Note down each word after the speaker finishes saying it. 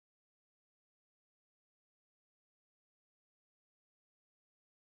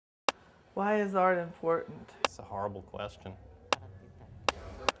Why is art important? It's a horrible question.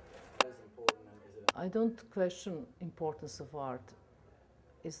 I don't question importance of art.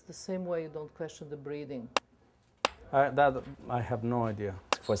 It's the same way you don't question the breeding. That I have no idea.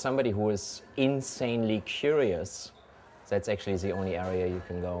 For somebody who is insanely curious, that's actually the only area you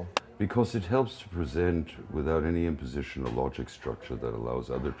can go. Because it helps to present, without any imposition, a logic structure that allows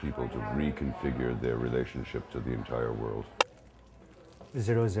other people to reconfigure their relationship to the entire world.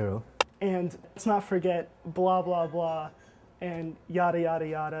 0, 0. And let's not forget blah, blah, blah, and yada, yada,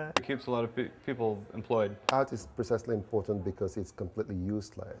 yada. It keeps a lot of people employed. Art is precisely important because it's completely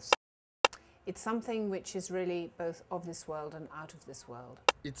useless. It's something which is really both of this world and out of this world.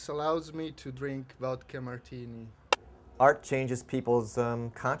 It allows me to drink vodka martini. Art changes people's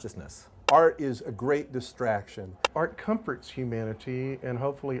consciousness. Art is a great distraction. Art comforts humanity, and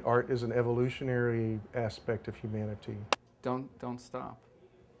hopefully art is an evolutionary aspect of humanity. Don't stop,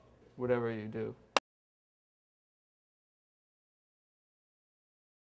 whatever you do.